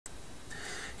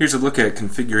Here's a look at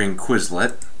configuring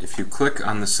Quizlet. If you click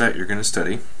on the set you're going to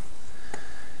study,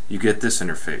 you get this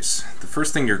interface. The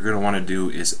first thing you're going to want to do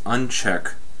is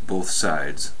uncheck both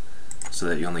sides so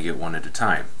that you only get one at a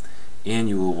time. And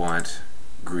you will want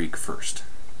Greek first.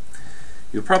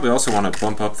 You'll probably also want to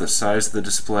bump up the size of the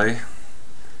display.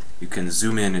 You can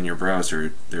zoom in your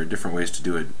browser. There are different ways to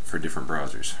do it for different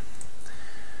browsers.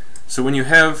 So when you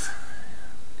have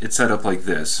it set up like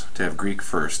this, to have Greek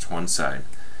first, one side,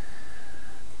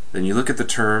 then you look at the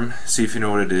term, see if you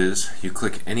know what it is, you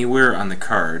click anywhere on the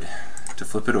card to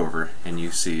flip it over, and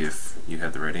you see if you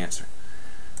have the right answer.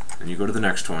 Then you go to the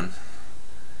next one,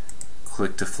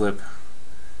 click to flip,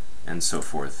 and so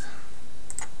forth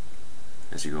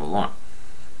as you go along.